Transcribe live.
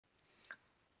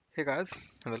Hey guys,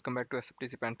 welcome back to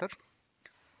SFDC Panther.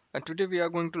 And today we are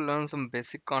going to learn some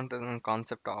basic content and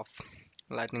concept of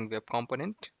Lightning Web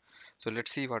Component. So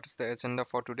let's see what is the agenda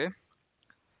for today.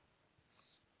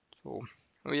 So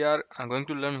we are going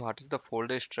to learn what is the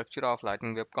folder structure of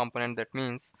Lightning Web Component. That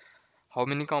means how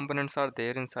many components are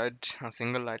there inside a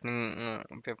single Lightning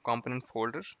Web Component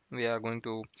folder. We are going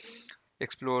to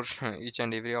explore each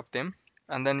and every of them,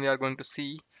 and then we are going to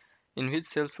see in which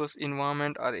Salesforce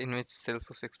environment or in which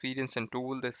Salesforce experience and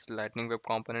tool this Lightning Web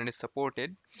Component is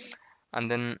supported.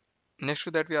 And then next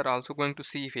to that, we are also going to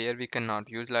see where we cannot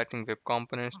use Lightning Web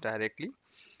Components directly.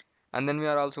 And then we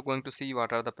are also going to see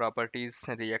what are the properties,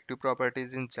 reactive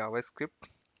properties in JavaScript,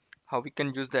 how we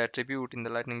can use the attribute in the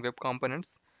Lightning Web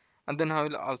Components. And then I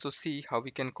will also see how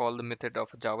we can call the method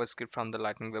of JavaScript from the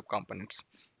Lightning Web Components.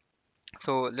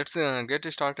 So let's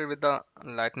get started with the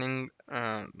Lightning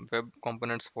Web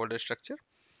Components folder structure.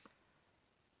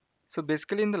 So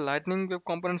basically in the Lightning Web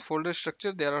Components folder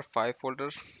structure, there are five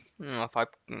folders, five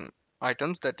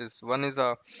items. That is, one is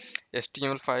a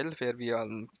HTML file where we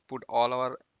put all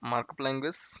our markup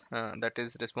language that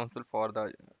is responsible for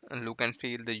the look and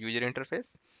feel, the user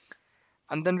interface.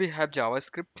 And then we have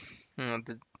JavaScript,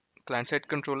 the client-side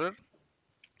controller,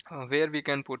 where we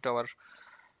can put our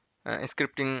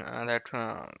scripting that,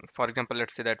 for example,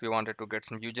 let's say that we wanted to get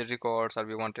some user records, or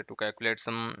we wanted to calculate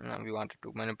some, we wanted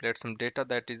to manipulate some data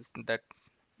that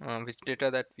which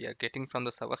data that we are getting from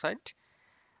the server side.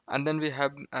 And then we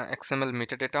have XML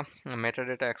metadata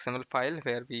XML file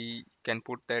where we can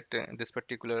put that this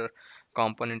particular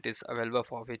component is available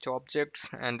for which objects,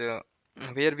 and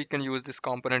where we can use this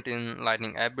component in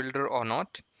Lightning App Builder or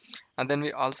not. And then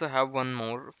we also have one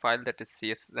more file that is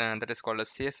that is called as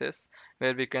CSS,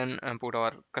 where we can put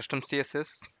our custom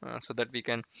CSS so that we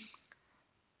can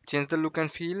change the look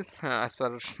and feel as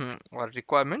per our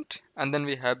requirement. And then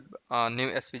we have a new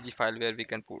SVG file where we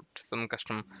can put some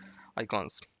custom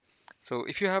icons. So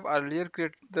if you have earlier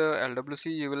created the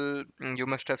LWC, you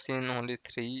must have seen only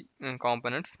three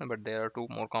components, but there are two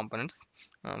more components.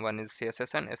 One is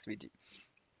CSS and SVG.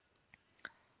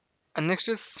 And next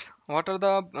is what are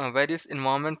the various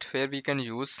environment where we can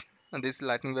use these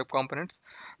Lightning Web Components.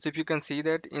 So if you can see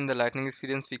that in the Lightning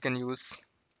Experience, we can use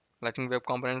Lightning Web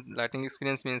Component. Lightning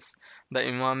Experience means the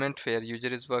environment where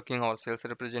user is working, or sales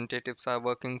representatives are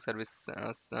working, service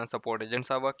support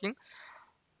agents are working.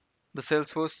 The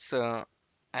Salesforce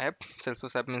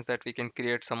app means that we can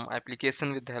create some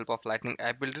application with the help of Lightning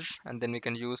App Builder, and then we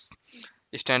can use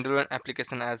standalone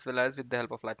application as well as with the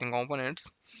help of Lightning components.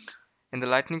 In the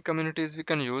Lightning communities, we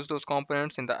can use those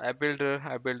components in the app builder.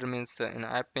 App builder means in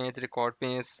app page, record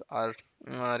page, or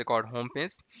record home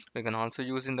page. We can also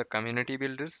use in the community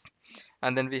builders.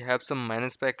 And then we have some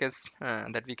manage packets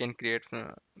that we can create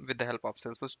with the help of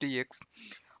Salesforce DX.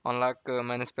 Unlock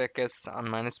manage packets,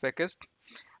 unmanaged packets.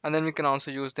 And then we can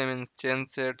also use them in chain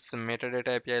sets,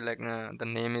 metadata API, like the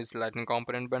name is Lightning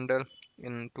Component Bundle,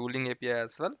 in tooling API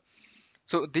as well.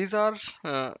 So these are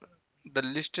the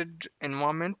listed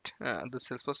environment, the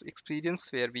Salesforce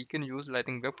experience where we can use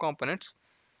Lightning Web Components.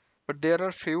 But there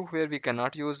are few where we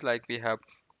cannot use, like we have,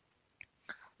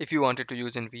 if you wanted to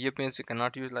use in VFMS, we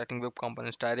cannot use Lightning Web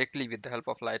Components directly with the help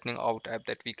of Lightning Out app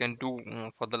that we can do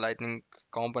for the Lightning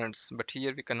components, but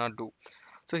here we cannot do.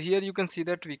 So here you can see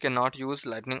that we cannot use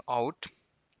Lightning Out.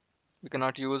 We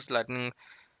cannot use Lightning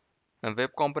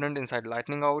Web Component inside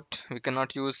Lightning Out. We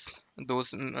cannot use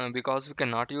those because we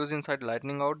cannot use inside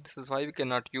Lightning Out. This is why we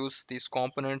cannot use these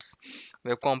components,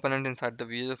 Web Component inside the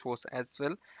Visual Force as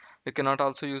well. We cannot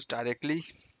also use directly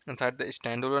inside the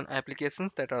standalone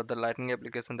applications that are the Lightning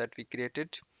application that we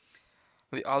created.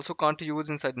 We also can't use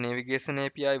inside Navigation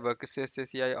API, Workspace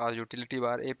API, or Utility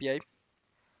Bar API.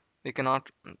 We cannot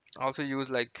also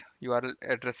use like URL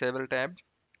addressable tab.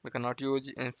 We cannot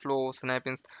use inflow,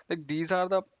 snap-ins. Like these are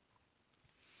the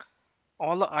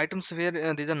all the items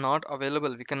where these are not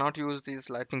available. We cannot use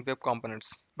these Lightning Web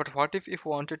Components. But what if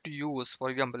wanted to use, for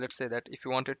example, let's say that if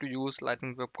you wanted to use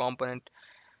Lightning Web Component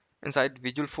inside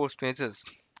Visual Force pages,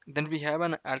 then we have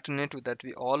an alternative that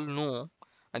we all know.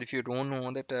 And if you don't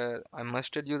know that, I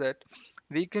must tell you that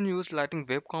we can use Lightning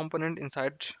Web Component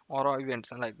inside Aura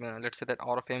events. And like let's say that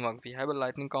Aura framework, we have a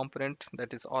Lightning component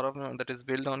that is Aura, that is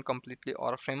built on completely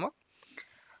Aura framework.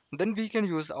 Then we can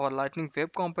use our Lightning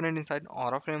Web Component inside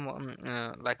Aura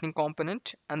frame Lightning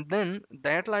component, and then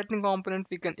that Lightning component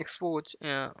we can export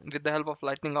with the help of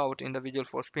Lightning Out in the Visual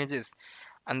Force pages.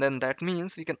 And then that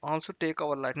means we can also take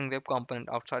our Lightning Web Component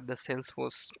outside the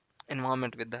Salesforce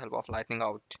environment with the help of Lightning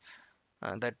Out.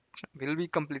 That will be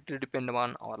completely dependent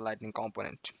on our Lightning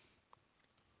component.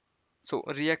 So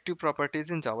reactive properties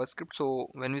in JavaScript. So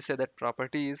when we say that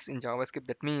properties in JavaScript,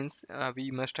 that means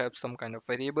we must have some kind of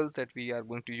variables that we are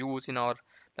going to use in our,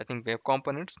 I think, web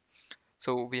components.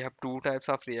 So we have two types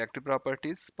of reactive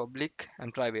properties, public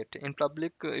and private. In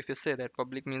public, if you say that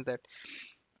public means that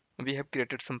we have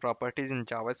created some properties in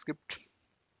JavaScript,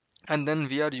 and then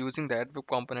we are using that web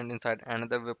component inside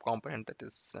another web component. That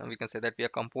is, we can say that we are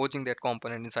composing that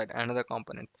component inside another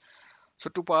component. So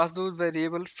to pass those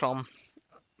variables from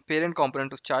parent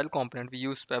component to child component, we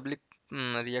use public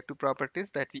reactive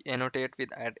properties that we annotate with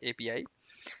add API.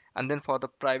 And then for the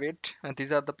private,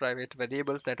 these are the private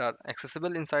variables that are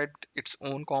accessible inside its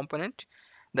own component,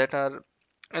 that are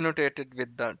annotated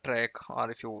with the track, or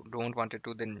if you don't want it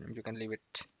to, then you can leave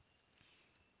it.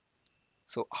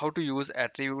 So how to use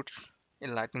attributes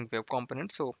in Lightning Web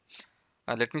Component? So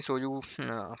let me show you.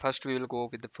 First we will go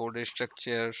with the folder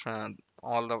structure,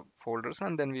 all the folders,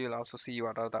 and then we will also see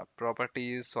what are the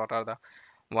properties, what are the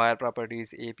wire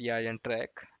properties, API and track,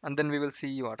 and then we will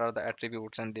see what are the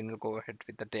attributes, and then we'll go ahead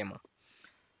with the demo.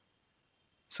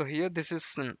 So here this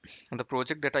is the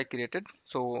project that I created.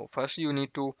 So first you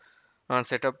need to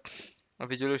set up a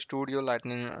Visual Studio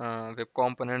Lightning Web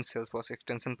Component Salesforce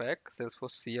extension pack,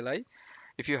 Salesforce CLI.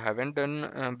 If you haven't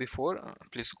done before,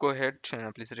 please go ahead,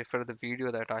 please refer the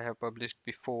video that I have published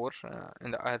before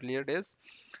in the earlier days.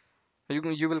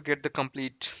 You will get the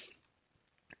complete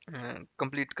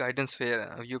guidance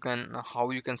where you can how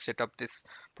you can set up this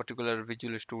particular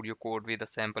Visual Studio code with a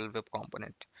sample web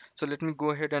component. So let me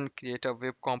go ahead and create a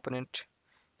web component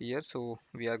here. So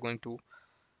we are going to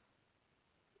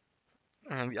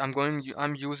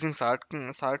I'm using short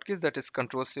keys, that is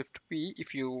Control Shift P.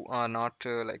 If you are not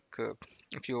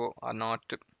if you are not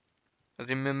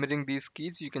remembering these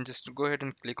keys, you can just go ahead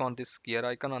and click on this gear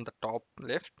icon on the top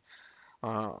left,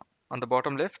 uh, on the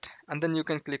bottom left, and then you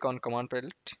can click on command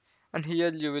palette, and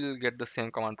here you will get the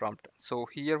same command prompt. So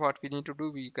here what we need to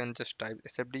do, we can just type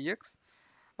SFDX,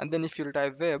 and then if you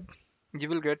type web, you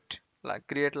will get like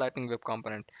create lightning web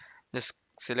component. Just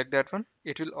select that one.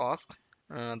 It will ask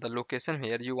the location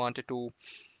where you wanted to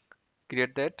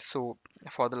create that. So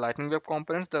for the lightning web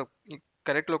components, the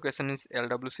correct location is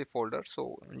LWC folder,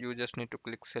 so you just need to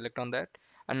click select on that,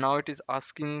 and now it is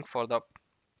asking for the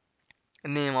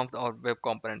name of the our web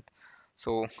component.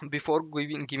 So before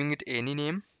giving it any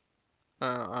name,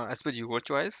 as per your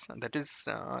choice, that is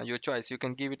your choice, you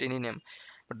can give it any name,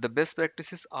 but the best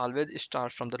practice is always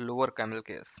start from the lower camel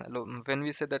case. When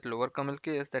we say that lower camel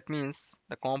case, that means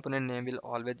the component name will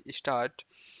always start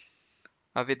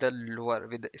with a lower,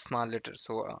 with a small letter.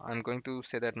 So I'm going to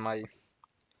say that my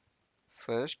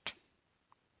first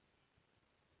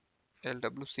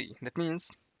LWC. That means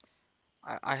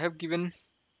I have given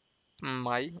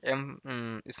my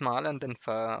M small, and then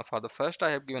for the first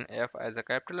I have given F as a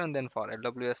capital, and then for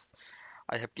LWS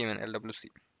I have given LWC.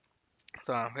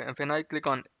 So when I click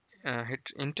on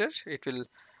hit enter, it will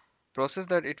process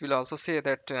that. It will also say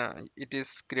that it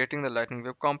is creating the lightning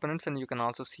web components, and you can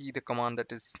also see the command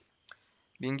that is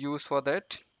being used for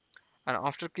that. And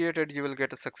after created, you will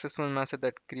get a successful message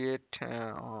that create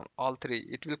all three.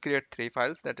 It will create three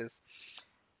files. That is,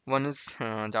 one is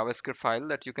JavaScript file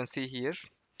that you can see here,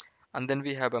 and then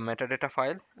we have a metadata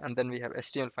file, and then we have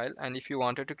HTML file. And if you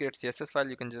wanted to create CSS file,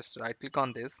 you can just right click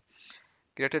on this,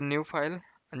 create a new file,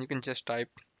 and you can just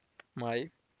type my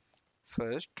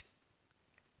first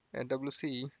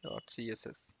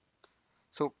wc.css.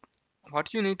 So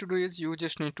what you need to do is you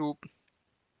just need to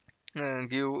give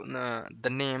the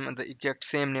name, the exact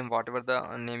same name, whatever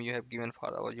the name you have given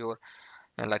for your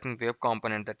lightning web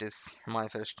component, that is my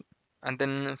first. And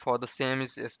then for the same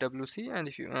is SWC, and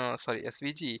if you sorry,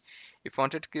 SVG, if you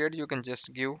wanted to create, you can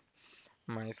just give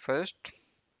my first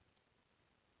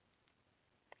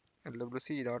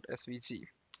LWC.svg,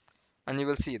 and you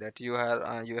will see that you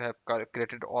have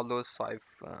created all those five.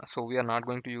 So we are not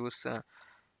going to use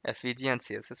SVG and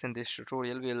CSS in this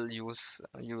tutorial. We'll use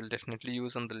you will definitely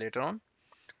use on the later on.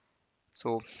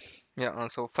 So yeah,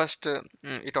 so first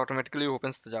it automatically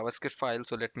opens the JavaScript file.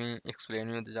 So let me explain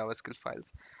you the JavaScript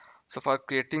files. So for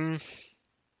creating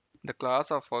the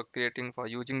class, or for creating, for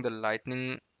using the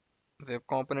lightning web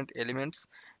component elements,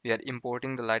 we are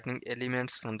importing the lightning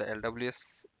elements from the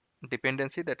LWS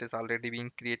dependency that is already being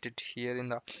created here in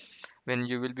the, when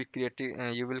you will be creating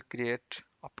you will create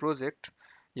a project,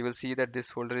 you will see that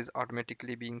this folder is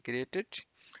automatically being created,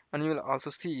 and you will also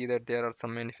see that there are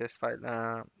some manifest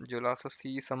file. You will also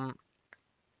see some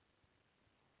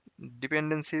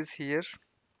dependencies here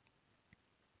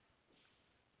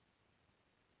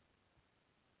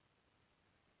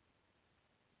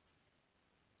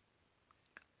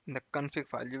in the config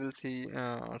file. You will see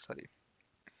sorry,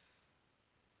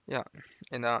 Yeah,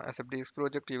 in the SFDX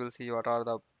project you will see what are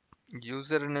the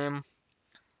username,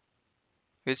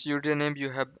 which username you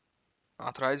have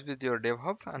authorized with your dev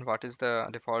hub, and what is the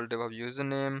default dev hub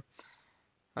username.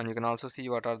 And you can also see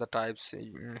what are the types.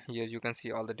 Here you can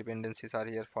see all the dependencies are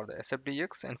here for the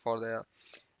SFDX and for the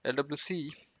LWC.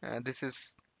 This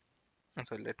is,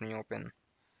 sorry, let me open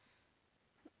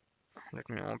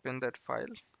that file.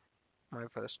 My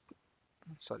first,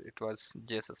 sorry, it was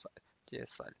JSS file.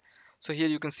 JS file. So here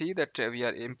you can see that we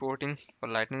are importing for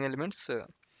Lightning elements.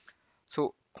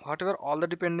 So whatever all the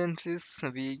dependencies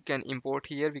we can import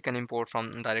here, we can import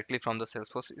from directly from the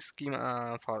Salesforce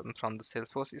schema. From the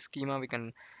Salesforce schema, we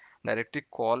can directly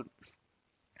call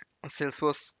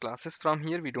Salesforce classes from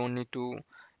here. We don't need to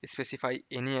specify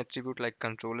any attribute like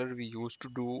controller we used to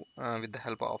do with the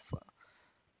help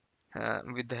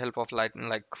of light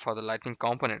like for the lightning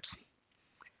components.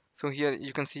 So here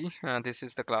you can see this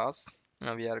is the class.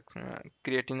 We are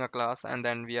creating a class and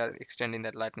then we are extending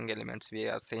that lightning elements. We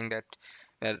are saying that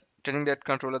we are telling that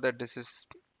controller that this is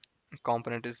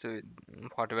component is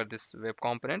whatever this web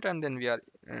component, and then we are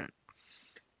uh,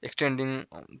 extending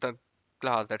the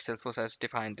class that Salesforce has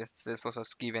defined. Salesforce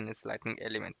has given is lightning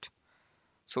element.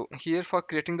 So here for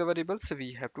creating the variables,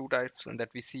 we have two types that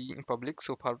we see in public.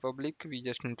 So for public, we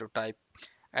just need to type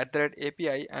at the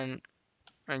API, and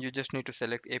you just need to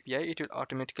select API. It will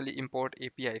automatically import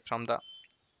API from the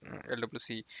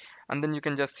LWC, and then you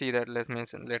can just see that. Let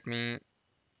me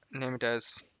name it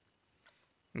as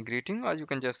greeting, or you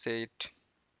can just say it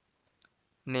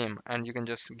name, and you can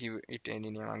just give it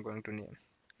any name. I'm going to name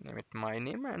it my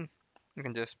name, and you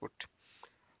can just put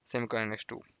semicolon next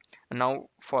to. And now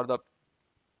for the,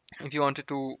 if you wanted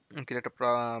to create a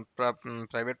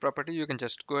private property, you can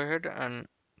just go ahead and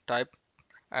type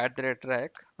at the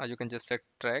track, or you can just set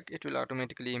track. It will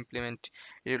automatically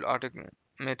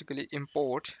automatically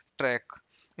import track.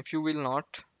 If you will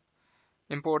not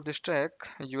import this track,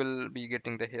 you will be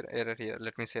getting the error here.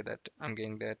 Let me say that I'm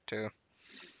giving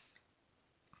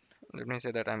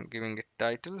it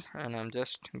title, and I'm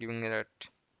just giving it at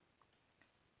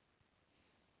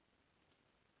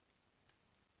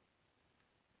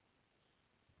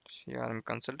CRM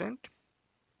consultant.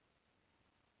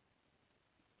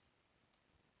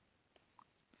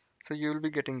 So you will be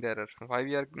getting the error. Why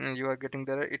you are getting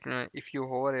the error? If you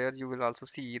hover here, you will also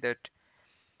see that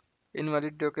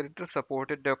invalid decorator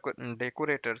supported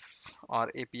decorators or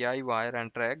API wire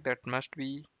and track that must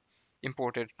be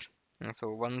imported.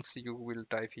 So once you will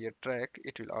type here track,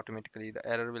 it will automatically, the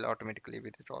error will automatically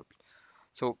be resolved.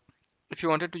 So if you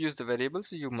wanted to use the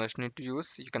variables, you must need to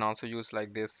use, you can also use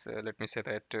like this. Let me say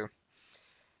that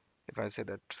if I say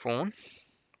that phone,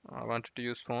 I wanted to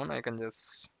use phone, I can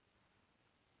just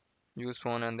use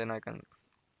phone, and then I can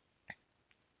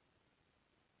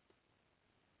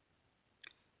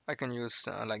use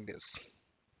like this.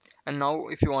 And now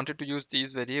if you wanted to use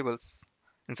these variables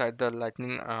inside the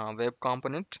Lightning web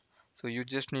component, so you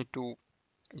just need to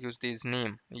use these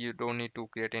name. You don't need to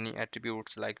create any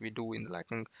attributes like we do in the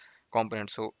Lightning component.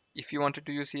 So if you wanted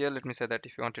to use here, let me say that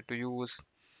if you wanted to use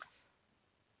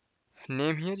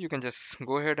name here, you can just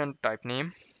go ahead and type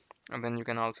name, and then you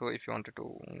can also, if you wanted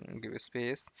to give a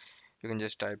space, you can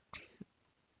just type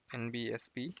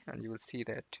nbsp, and you will see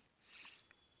that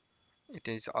it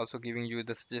is also giving you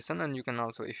the suggestion. And you can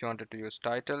also, if you wanted to use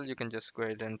title, you can just go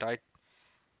ahead and type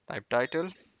title.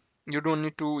 You don't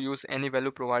need to use any value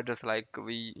providers like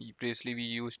we previously we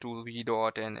used to v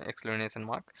dot and exclamation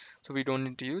mark. So we don't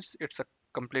need to use, it's a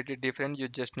completely different. You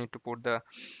just need to put the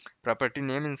property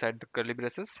name inside the curly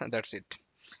braces, and that's it.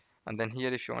 And then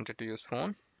here if you wanted to use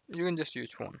phone, you can just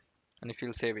use phone, and if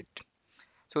you'll save it.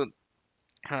 So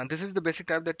this is the basic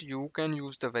type that you can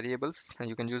use the variables, and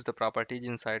you can use the properties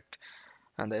inside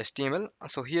and the HTML.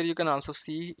 So here you can also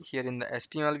see here in the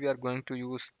HTML we are going to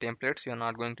use templates. We are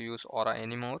not going to use aura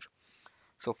anymore.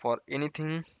 So for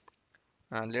anything,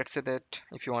 let's say that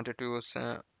if you wanted to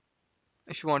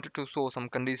show some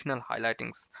conditional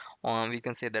highlightings, we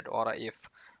can say that aura if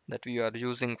that we are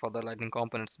using for the lightning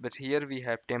components. But here we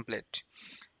have template.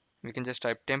 We can just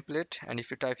type template, and if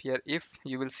you type here if,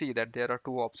 you will see that there are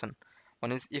two options.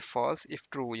 One is if false, if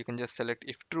true. You can just select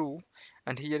if true,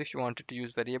 and here if you wanted to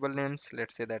use variable names,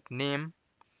 let's say that name.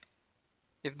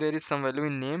 If there is some value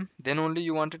in name, then only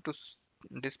you wanted to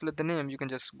display the name, you can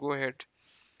just go ahead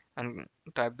and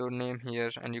type the name here.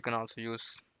 And you can also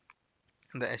use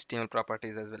the HTML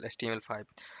properties as well, HTML5.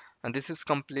 And this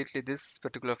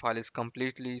particular file is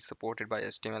completely supported by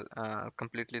HTML,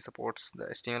 completely supports the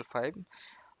HTML5,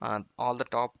 all the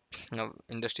top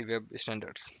industry web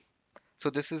standards. So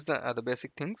this is the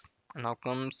basic things. Now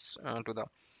comes to the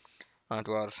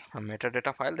to our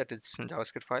metadata file, that is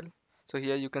JavaScript file. So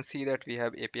here you can see that we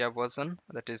have API version,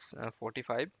 that is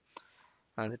 45,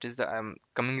 and that is the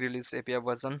coming release API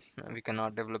version. We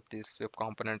cannot develop this web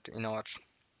component in our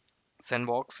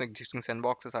sandbox. Existing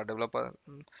sandboxes are developer,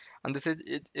 and this is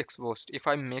it exposed. If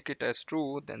I make it as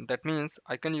true, then that means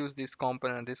I can use this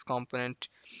component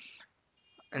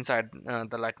inside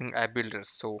the Lightning app builder.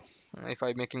 So if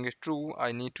I'm making it true,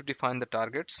 I need to define the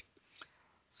targets.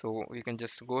 So we can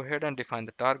just go ahead and define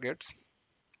the targets,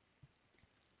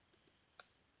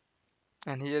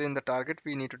 and here in the target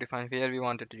we need to define where we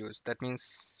want it to use. That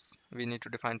means we need to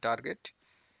define target,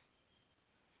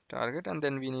 and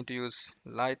then we need to use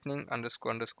lightning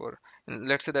underscore underscore. And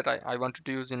let's say that I wanted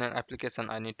to use in an application,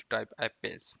 I need to type app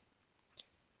page.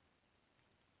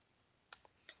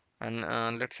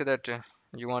 And let's say that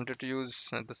you wanted to use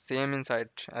the same inside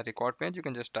a record page, you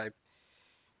can just type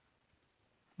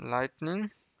lightning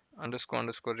underscore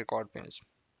underscore record page.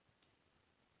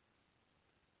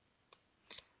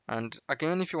 And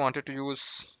again, if you wanted to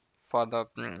use for the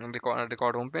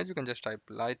record homepage, you can just type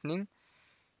lightning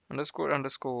underscore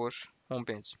underscore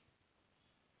homepage.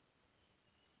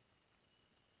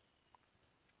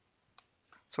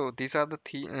 So these are the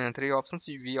three options.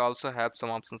 We also have some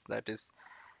options, that is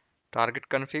target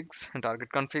configs. And target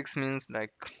configs means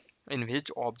like in which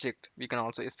object we can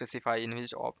also specify in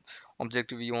which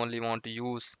object we only want to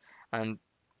use, and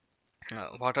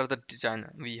what are the design.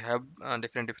 We have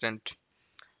different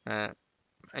uh,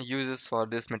 uses for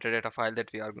this metadata file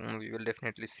that we will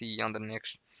definitely see on the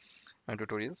next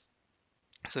tutorials.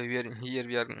 So here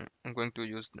we are going to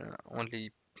use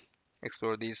only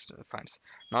explore these files.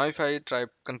 Now if I try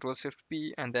Control Shift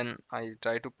P and then I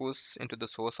try to push into the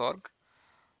source org.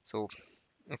 So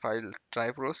if I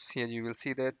try push, here you will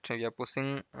see that we are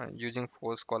pushing using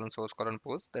force colon source colon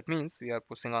push. That means we are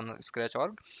pushing on scratch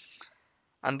org.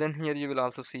 And then here you will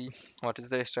also see what is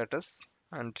the status.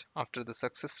 And after the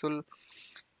successful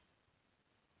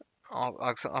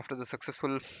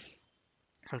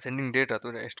sending data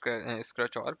to the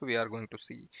scratch org, we are going to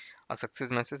see a success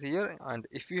message here. And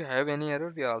if you have any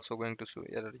error, we are also going to show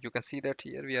error. You can see that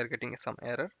here we are getting some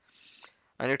error,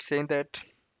 and it's saying that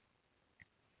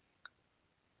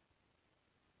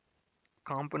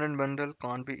component bundle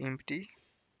can't be empty.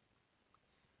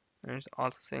 And it's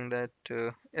also saying that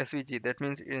SVG, that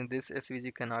means in this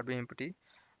SVG cannot be empty,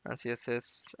 and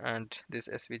CSS and this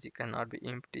SVG cannot be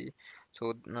empty.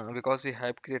 So because we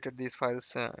have created these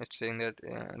files, it's saying that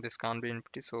this can't be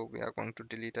empty, so we are going to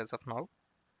delete as of now.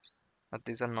 But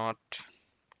these are not,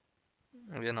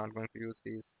 we are not going to use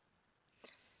these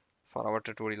for our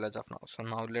tutorial as of now. So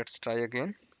now let's try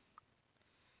again.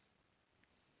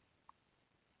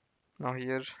 Now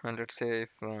here, let's say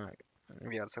if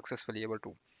we are successfully able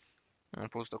to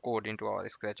push the code into our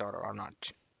scratch or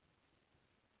not.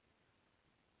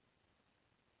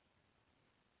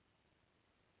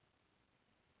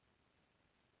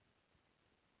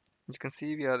 You can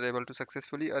see we are able to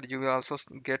successfully, or you will also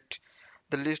get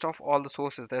the list of all the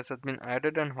sources that has been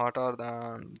added and what are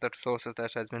the sources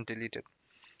that has been deleted.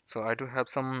 So I do have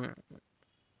some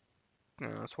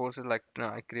sources, like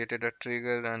I created a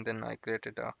trigger and then I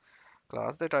created a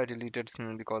class that I deleted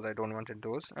because I don't wanted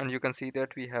those. And you can see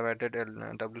that we have added a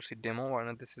LWC demo,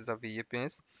 and this is a VA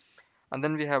page, and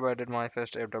then we have added my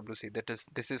first FWC.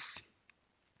 This is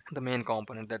the main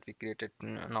component that we created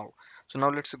now. So now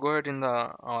let's go ahead in the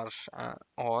our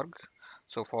org.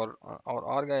 So for our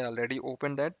org, I already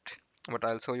opened that, but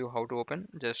I'll show you how to open.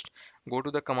 Just go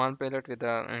to the command palette with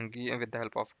the gear, with the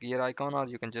help of gear icon, or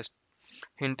you can just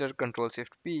enter Control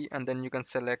Shift P, and then you can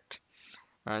select.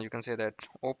 You can say that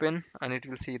open, and it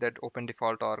will see that open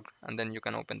default org, and then you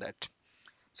can open that.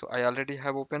 So I already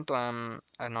have opened, so I'm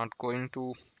not going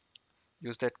to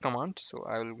use that command. So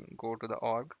I will go to the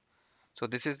org. So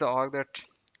this is the org that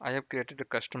I have created a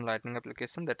custom Lightning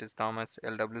application that is termed as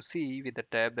LWC with the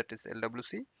tab that is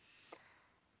LWC.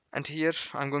 And here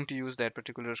I'm going to use that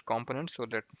particular component. So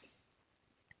let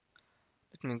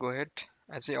me go ahead.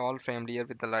 As we all familiar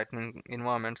with the Lightning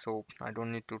environment, so I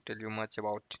don't need to tell you much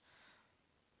about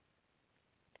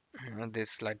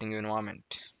this Lightning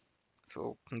environment.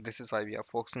 So this is why we are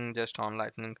focusing just on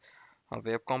Lightning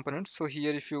web components. So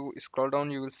here if you scroll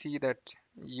down, you will see that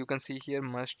you can see here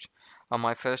must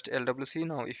my first LWC.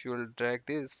 Now if you will drag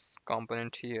this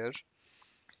component here,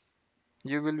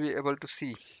 you will be able to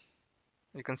see,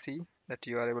 you can see that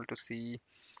you are able to see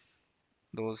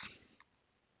those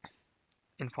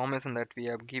information that we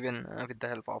have given with the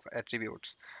help of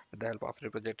attributes, with the help of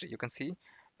repository. You can see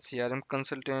CRM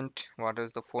consultant, what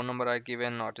is the phone number I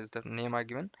given, what is the name I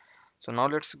given. So now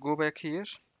let's go back here,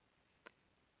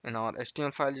 In our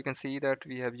HTML file, you can see that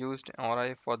we have used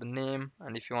RI for the name,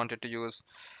 and if you wanted to use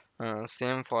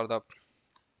same for the,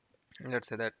 let's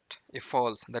say that if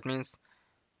false, that means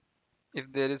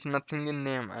if there is nothing in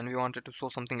name and we wanted to show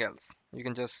something else, you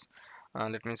can just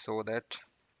let me show that.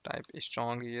 Type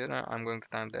strong here. I'm going to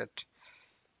type that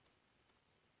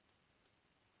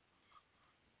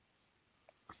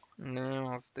name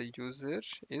of the user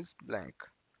is blank.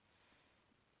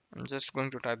 I'm just going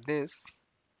to type this,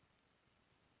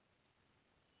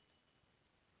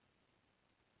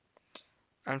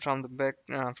 and from the back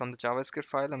from the JavaScript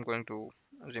file, I'm going to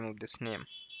remove this name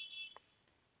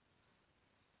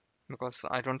because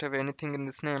I don't have anything in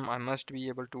this name. I must be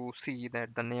able to see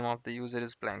that the name of the user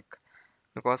is blank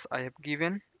because I have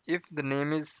given if the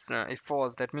name is if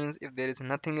false, that means if there is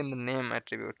nothing in the name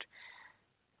attribute,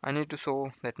 I need to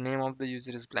show that name of the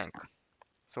user is blank.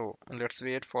 So let's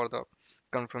wait for the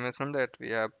confirmation that we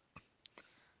have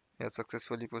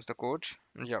successfully pushed the code.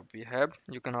 Yeah, we have.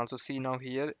 You can also see now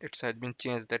here it has been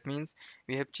changed. That means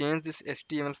we have changed this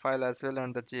HTML file as well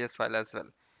and the JS file as well.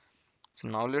 So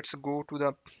now let's go to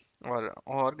the our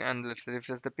org and let's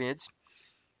refresh the page.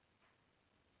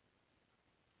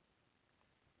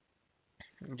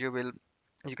 You will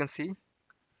you can see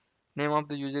name of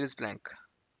the user is blank.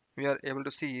 We are able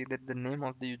to see that the name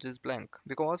of the user is blank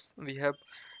because we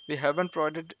haven't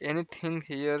provided anything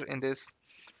here in this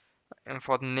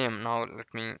for the name. Now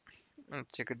let me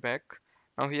check it back.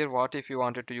 Now here, what if you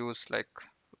wanted to use like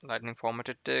lightning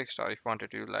formatted text, or if you wanted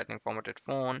to use lightning formatted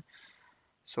font?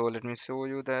 So let me show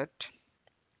you that.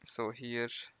 So here,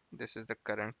 this is the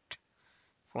current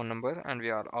phone number, and we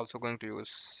are also going to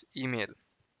use email.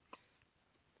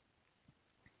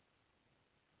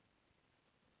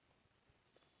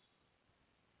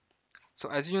 So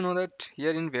as you know that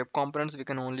here in web components we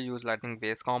can only use lightning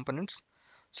based components.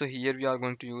 So here we are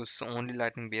going to use only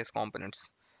lightning based components.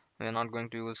 We are not going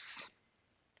to use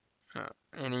uh,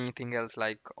 anything else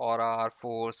like Aura or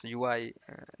Force UI.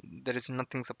 There is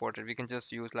nothing supported. We can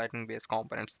just use lightning based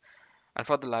components. And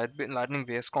for the lightning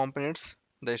based components,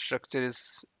 the structure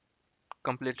is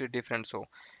completely different. So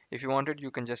if you wanted,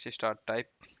 you can just start type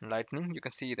lightning. You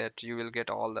can see that you will get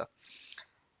all the,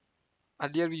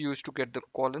 earlier we used to get the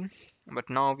colon, but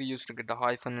now we used to get the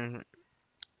hyphen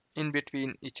in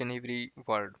between each and every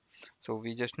word. So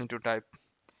we just need to type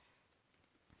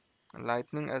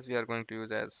lightning, as we are going to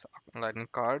use as lightning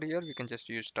card. Here we can just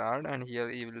use start, and here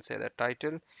you will say that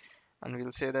title, and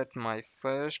we'll say that my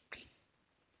first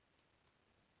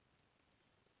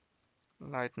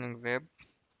lightning web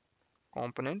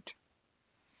component.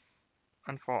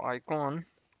 And for icon,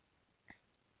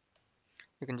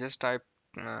 you can just type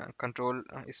control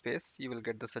space. You will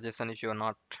get the suggestion if you are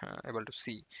not able to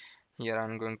see. Here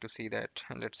I'm going to see that,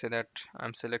 let's say that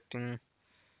I'm selecting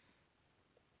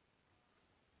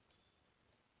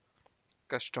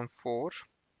custom 4.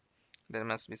 There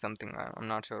must be something, I'm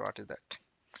not sure what is that.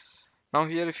 Now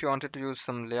here, if you wanted to use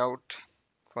some layout,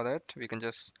 for that we can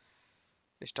just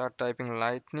start typing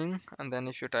lightning, and then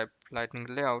if you type lightning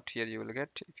layout, here you will get.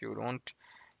 If you don't,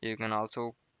 you can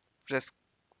also press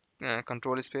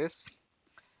control space.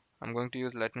 I'm going to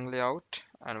use lightning layout,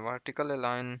 and vertical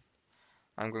align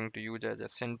I'm going to use as a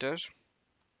center.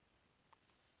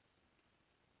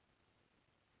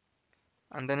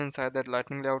 And then inside that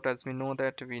lightning layout, as we know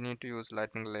that we need to use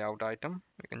lightning layout item,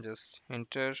 we can just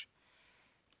enter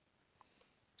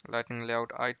lightning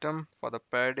layout item. For the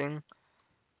padding,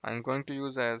 I'm going to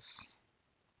use as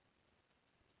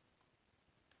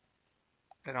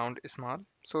around small.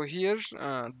 So here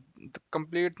the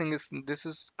complete thing is, this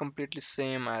is completely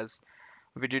same as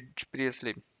we did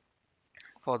previously.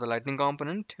 For the lightning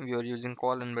component we are using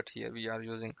colon, but here we are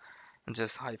using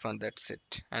just hyphen, that's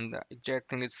it, and the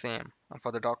exact thing is same.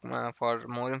 For the document, for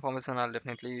more information, I'll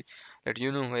definitely let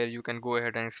you know where you can go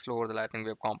ahead and explore the lightning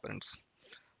web components.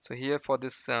 So here for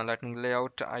this lightning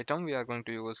layout item, we are going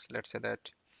to use, let's say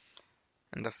that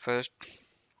in the first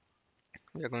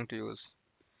we are going to use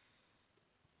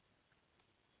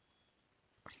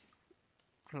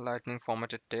lightning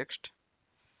formatted text.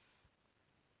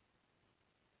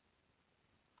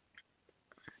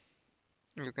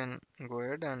 You can go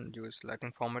ahead and use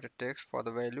lightning formatted text. For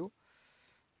the value,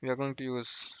 we are going to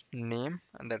use name,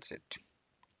 and that's it.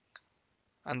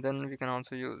 And then we can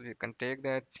also use, we can take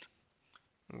that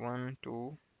one,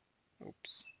 two,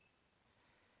 oops,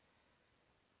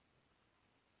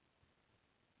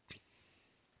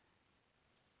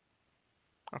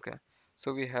 okay.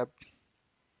 So we have,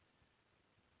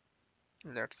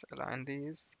 let's align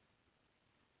these.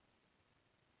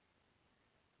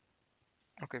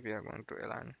 Okay, we are going to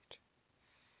align it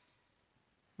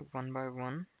one by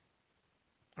one.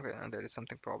 Okay, and there is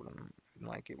something problem with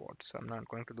my keyboard, so I'm not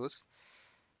going to do this.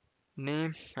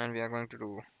 Name, and we are going to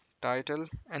do title,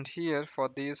 and here for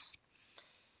this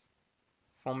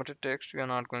formatted text we are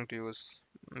not going to use,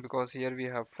 because here we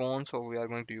have phone, so we are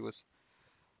going to use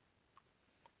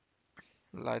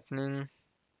lightning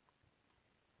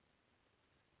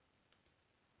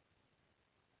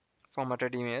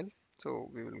formatted email. So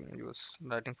we will use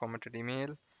lightning formatted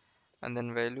email, and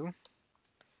then value,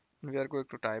 we are going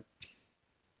to type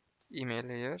email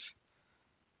here,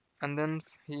 and then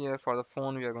here for the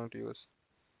phone we are going to use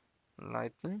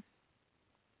lightning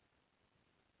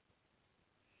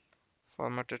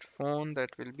formatted phone, that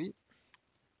will be,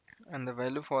 and the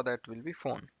value for that will be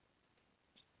phone.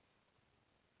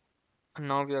 And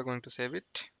now we are going to save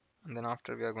it, and then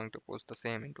after we are going to post the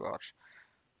same into our,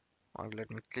 or let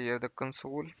me clear the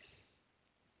console.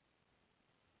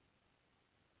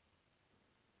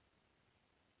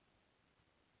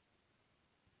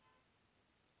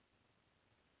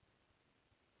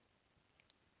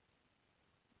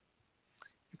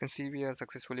 You can see we are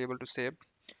successfully able to save.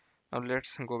 Now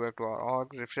let's go back to our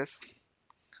org, refresh,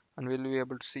 and we'll be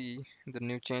able to see the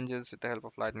new changes with the help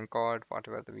of lightning card,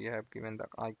 whatever we have given the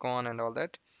icon and all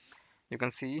that. You can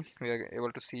see we are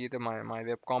able to see the my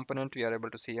web component. We are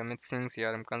able to see Amit Singh,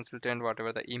 CRM consultant,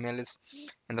 whatever the email is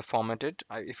in the formatted.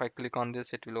 If I click on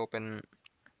this, it will open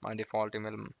my default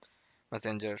email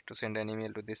messenger to send an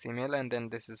email to this email, and then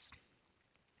this is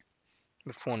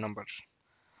the phone number.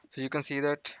 So you can see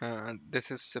that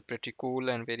this is pretty cool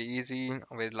and very easy,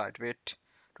 very lightweight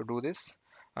to do this.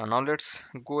 Now let's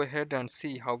go ahead and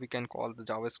see how we can call the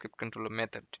JavaScript controller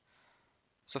method.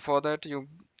 So for that,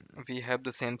 we have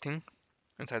the same thing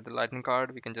inside the lightning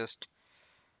card. We can just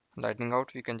lightning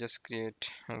out. We can just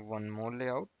create one more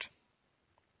layout.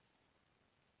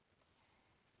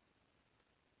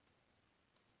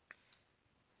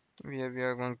 We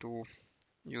are going to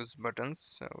use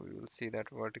buttons. So we will see that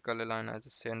vertical align as a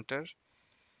center.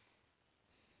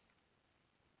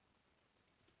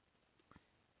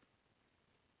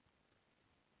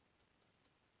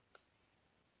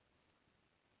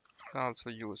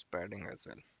 Also use padding as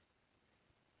well.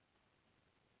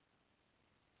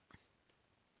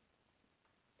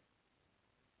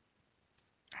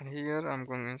 And here I'm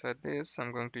going inside this.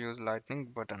 I'm going to use lightning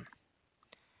button.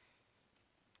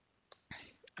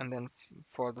 And then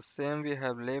for the same we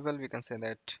have label, we can say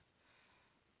that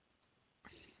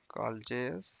call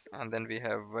JS, and then we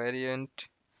have variant,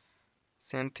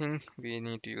 same thing, we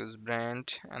need to use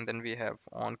brand, and then we have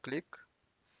on click.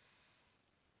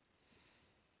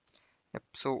 Yep.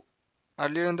 So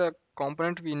earlier in the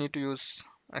component we need to use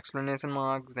explanation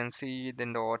mark, then C,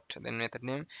 then dot, then method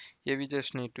name. Here we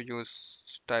just need to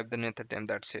use type the method name,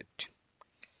 that's it.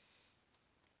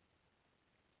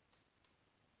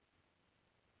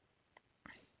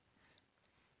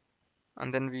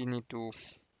 And then we need to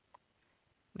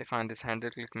define this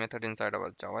handle click method inside our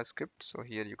JavaScript. So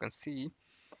here you can see, you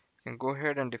can go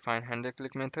ahead and define handle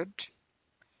click method,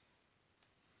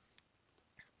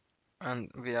 and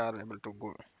we are able to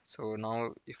go. So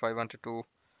now if I wanted to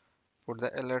put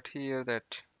the alert here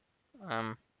that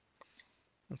I'm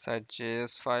inside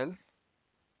JS file,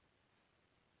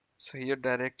 so here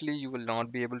directly you will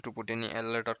not be able to put any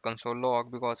alert or console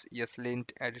log because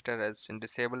ESLint editor has been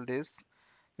disabled this.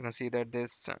 You can see that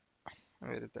this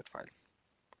where is that file?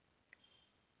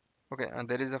 Okay, and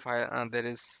there is a file, there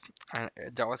is a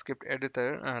JavaScript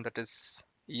editor that is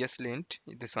ESLint,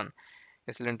 this one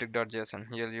eslintic.json.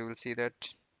 Here you will see that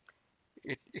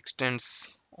it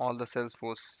extends all the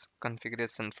Salesforce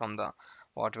configuration from the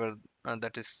whatever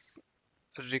that is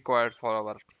required for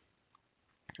our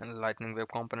lightning web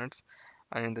components.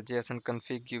 And in the JSON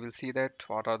config you will see that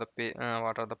what are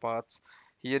the paths.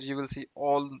 Here you will see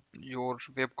all your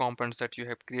web components that you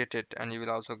have created, and you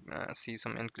will also see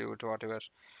some include whatever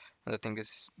the thing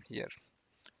is here.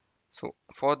 So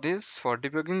for this, for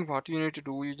debugging, what you need to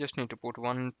do, you just need to put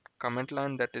one comment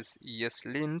line, that is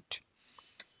ESLint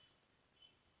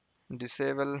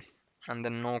disable, and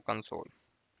then no console.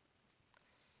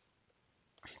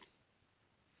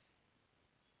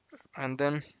 And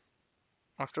then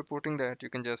after putting that,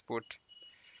 you can just put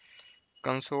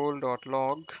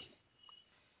console.log,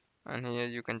 and here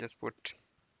you can just put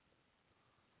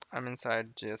I'm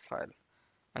inside JS file.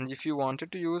 And if you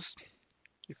wanted to use,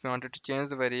 if you wanted to change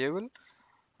the variable,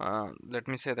 let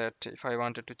me say that if I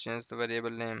wanted to change the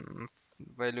variable name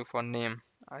value for name,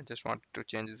 I just wanted to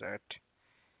change that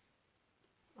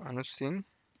Anusing.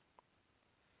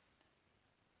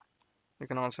 You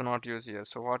can also not use here.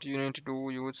 So what you need to do,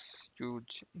 use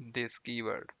this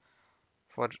keyword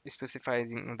for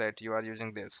specifying that you are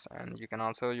using this. And you can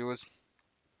also use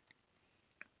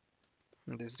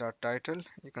this dot title,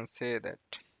 you can say that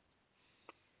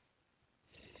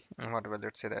whatever,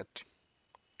 let's say that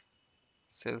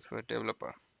Salesforce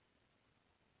developer.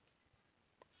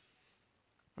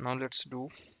 Now let's do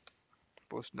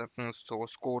post the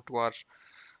source code to our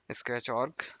scratch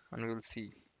org, and we'll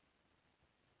see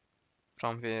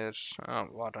from where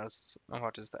what is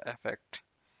the effect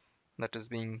that is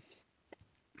being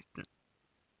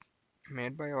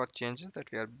made by our changes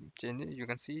that we are changing. You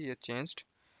can see it changed.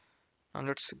 And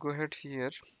let's go ahead here.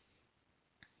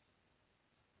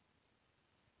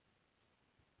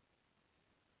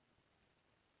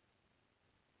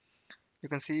 You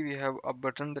can see we have a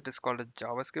button that is called a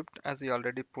JavaScript, as we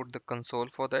already put the console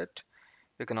for that.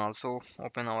 We can also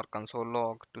open our console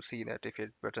log to see that if a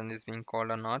button is being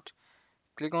called or not.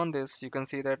 Click on this, you can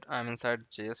see that I'm inside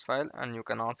JS file, and you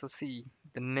can also see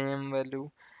the name value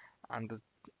and the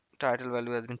title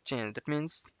value has been changed. That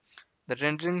means the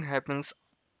rendering happens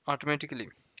automatically.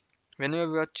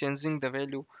 Whenever we are changing the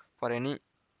value for any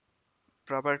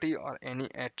property or any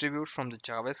attribute from the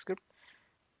JavaScript,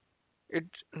 it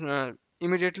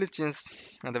immediately changes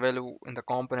the value in the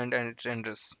component and it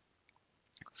renders.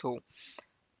 So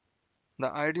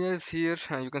the idea is here,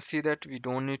 you can see that we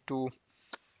don't need to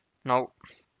now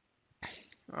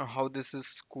how this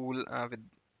is cool with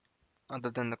other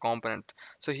than the component.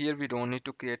 So here we don't need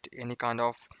to create any kind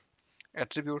of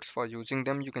attributes for using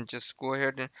them. You can just go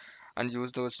ahead and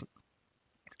use those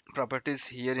properties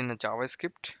here in a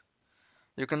JavaScript.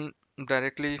 You can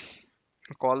directly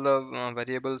call the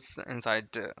variables inside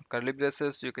curly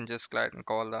braces. You can just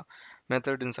call the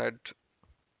method inside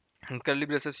curly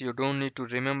braces. You don't need to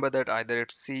remember that either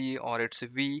it's C or it's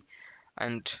V.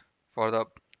 And for the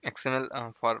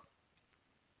XML, for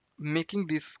making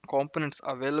these components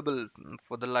available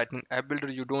for the Lightning app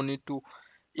builder, you don't need to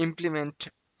implement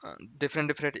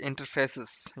different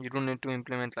interfaces. You don't need to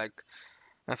implement like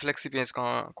a flexi page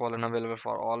column available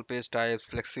for all page types,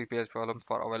 flexi page column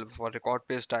for available for record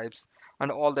page types,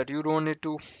 and all that. You don't need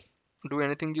to do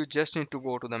anything. You just need to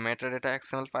go to the metadata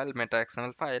XML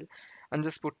file, and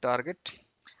just put target.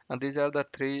 And these are the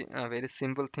three very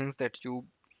simple things that you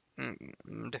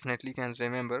definitely can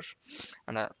remember.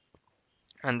 And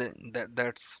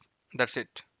that's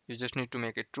it. You just need to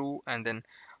make it true and then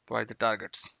provide the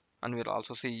targets. And we'll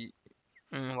also see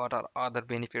what are other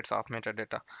benefits of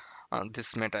metadata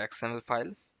this meta XML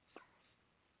file.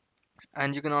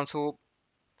 And you can also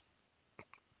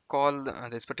call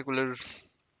this particular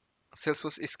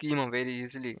Salesforce schema very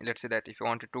easily. Let's say that if you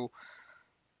wanted to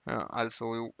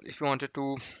if you wanted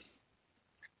to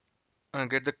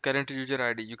get the current user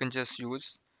ID, you can just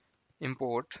use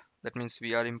import. That means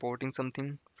we are importing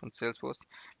something from Salesforce.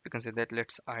 You can say that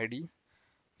let's ID,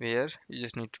 where you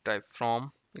just need to type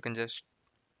from. You can just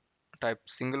type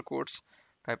single quotes,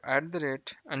 type at the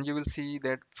rate, and you will see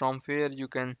that from where you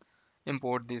can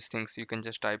import these things. You can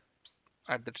just type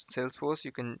at the Salesforce.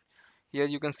 You can here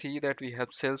you can see that we have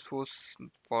Salesforce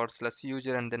 /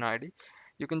 user and then ID.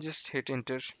 You can just hit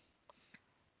enter,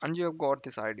 and you have got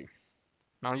this ID.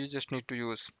 Now you just need to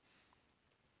use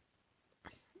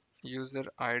user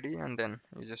ID, and then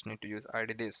you just need to use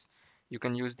ID this. You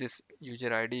can use this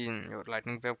user ID in your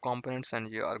Lightning Web Components,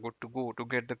 and you are good to go to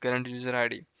get the current user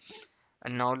ID.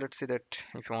 And now let's say that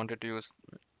if you wanted to use,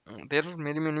 there are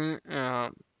many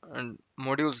and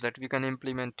modules that we can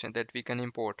implement, that we can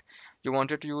import. You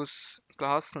wanted to use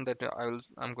class, and that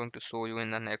I'm going to show you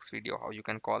in the next video how you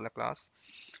can call a class.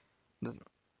 This-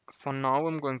 For now,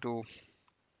 I'm going to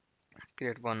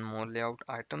create one more layout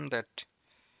item that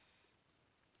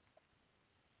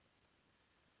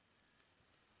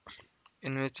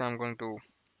in which I'm going to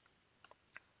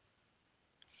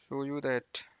show you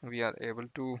that we are able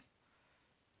to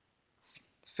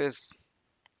fetch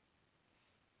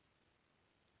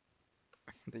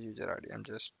the user ID. I'm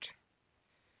just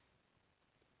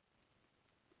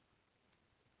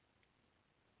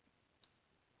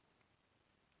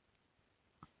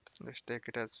let's take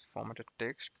it as formatted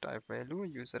text, type value,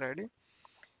 user ID,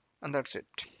 and that's it.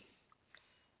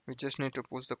 We just need to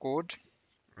push the code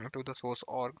to the source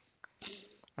org,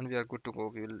 and we are good to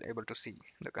go. We will able to see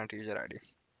the current user ID.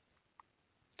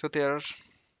 So there are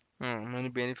many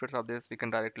benefits of this. We can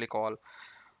directly call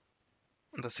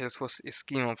the Salesforce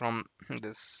schema from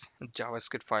this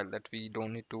JavaScript file, that we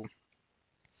don't need to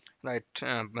write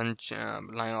a bunch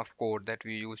line of code that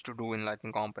we used to do in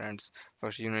Lightning components.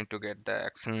 First you need to get the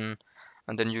action,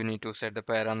 and then you need to set the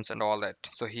params and all that.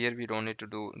 So here we don't need to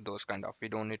do those kind of, we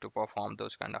don't need to perform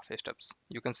those kind of steps.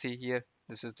 You can see here,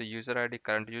 this is the user ID,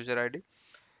 current user ID.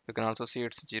 You can also see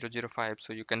it's 005,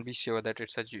 so you can be sure that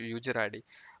it's a user ID.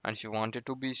 And if you wanted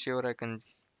to be sure, I can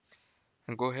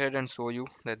go ahead and show you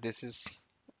that this is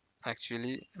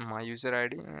actually my user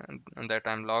ID and that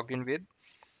I'm logged in with.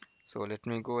 So let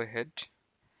me go ahead,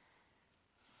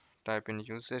 type in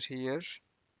user here,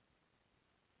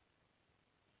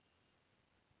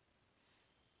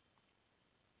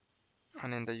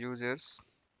 and in the users,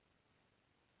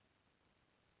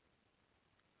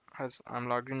 as I'm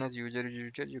logged in as user,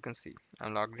 you can see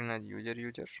I'm logged in as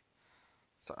user.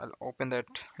 So I'll open that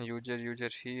user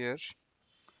here,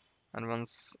 and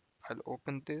once I'll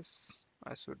open this,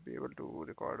 I should be able to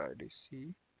record ID.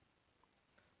 See,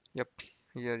 yep,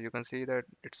 here you can see that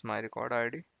it's my record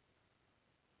ID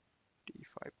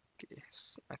T5K.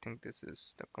 I think this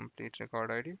is the complete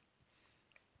record ID.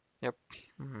 Yep,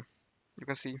 you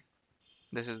can see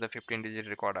this is the 15-digit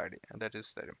record ID, and that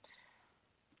is there.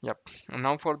 Yep. And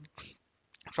now from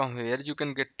where you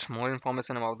can get more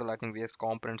information about the Lightning VS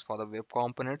components for the web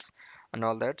components and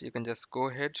all that, you can just go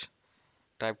ahead,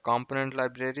 type component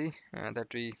library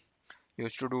that we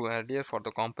used to do earlier for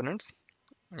the components.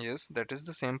 Yes, that is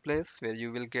the same place where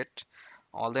you will get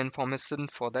all the information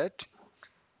for that.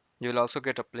 You will also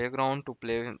get a playground to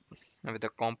play with the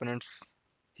components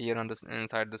here on the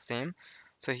inside the same.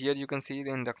 So here you can see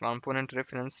in the component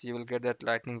reference you will get that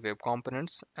Lightning Web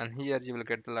components, and here you will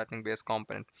get the Lightning base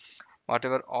component.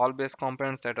 Whatever all base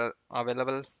components that are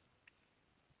available,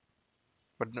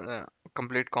 but the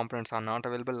complete components are not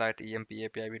available, like EMP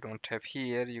API we don't have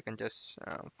here. You can just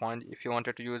find, if you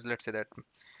wanted to use, let's say that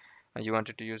you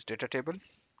wanted to use data table,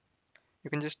 you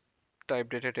can just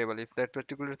type data table. If that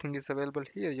particular thing is available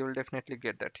here, you will definitely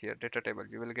get that here, data table.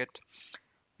 You will get,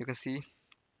 you can see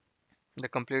the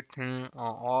complete thing,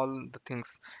 all the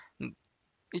things,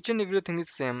 each and everything is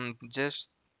same, just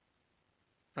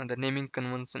the naming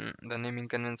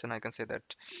convention, I can say that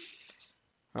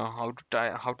how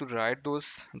to write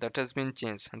those, that has been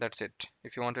changed, and that's it.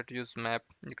 If you wanted to use map,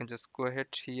 you can just go ahead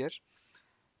here,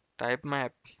 type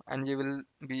map, and you will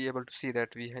be able to see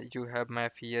that you have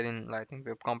map here in Lightning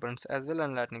Web Components as well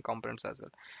and Lightning Components as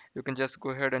well. You can just go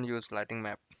ahead and use Lightning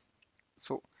Map.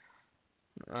 So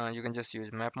you can just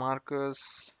use map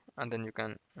markers, and then you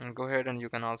can go ahead and you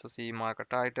can also see marker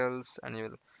titles, and you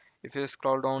will, if you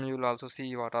scroll down, you will also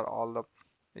see what are all the,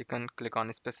 you can click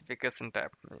on specification tab,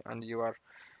 and you are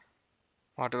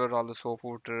whatever all the show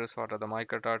footers, what are the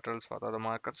marker titles, what are the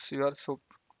markers you are. So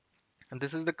and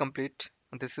this is the complete,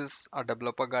 this is a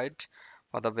developer guide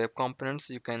for the web components.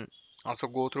 You can also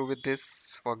go through with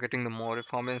this for getting the more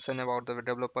information about the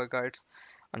developer guides,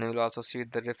 and you will also see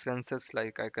the references,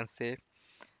 like I can say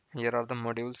here are the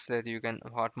modules that you can,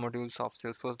 what modules of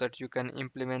Salesforce that you can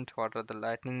implement, what are the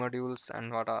Lightning modules,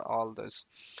 and what are all those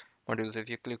modules. If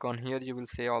you click on here, you will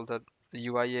see all the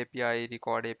UI API,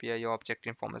 record API, object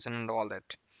information, and all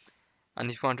that.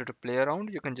 And if you wanted to play around,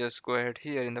 you can just go ahead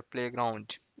here in the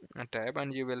playground tab,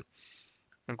 and you will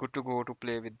good to go to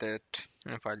play with that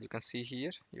file. You can see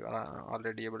here, you are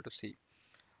already able to see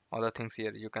all the things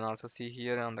here. You can also see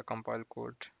here on the compile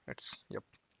code, it's, yep,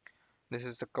 this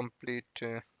is the complete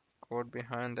code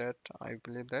behind that. I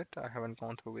believe that I haven't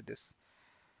gone through with this.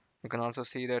 You can also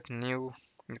see that new,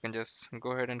 you can just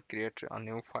go ahead and create a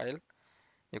new file.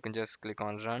 You can just click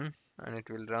on run, and it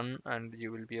will run, and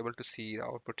you will be able to see the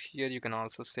output here. You can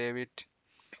also save it,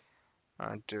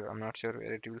 and I'm not sure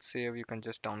where it will save. You can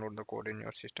just download the code in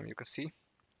your system. You can see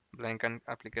blank and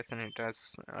application, it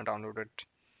has downloaded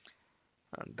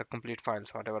the complete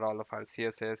files, whatever all the files,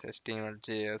 CSS, HTML,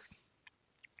 JS,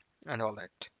 and all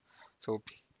that. So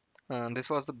this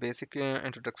was the basic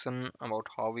introduction about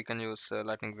how we can use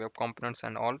Lightning Web Components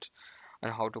and all,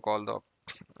 and how to call the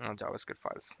JavaScript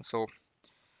files. So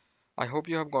I hope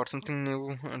you have got something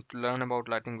new to learn about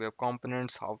Lightning Web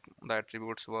Components, how the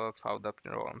attributes works, how the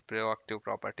proactive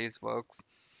properties works,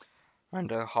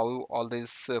 and how all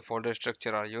these folder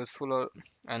structure are useful,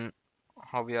 and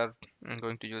how we are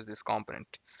going to use this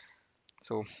component.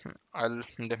 So I'll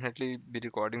definitely be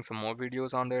recording some more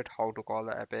videos on that, how to call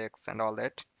the Apex and all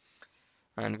that,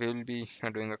 and we will be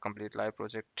doing a complete live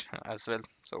project as well.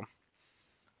 So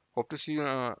hope to see you,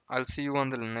 I'll see you on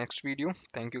the next video.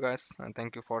 Thank you guys, and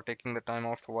thank you for taking the time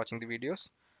out for watching the videos.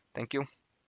 Thank you.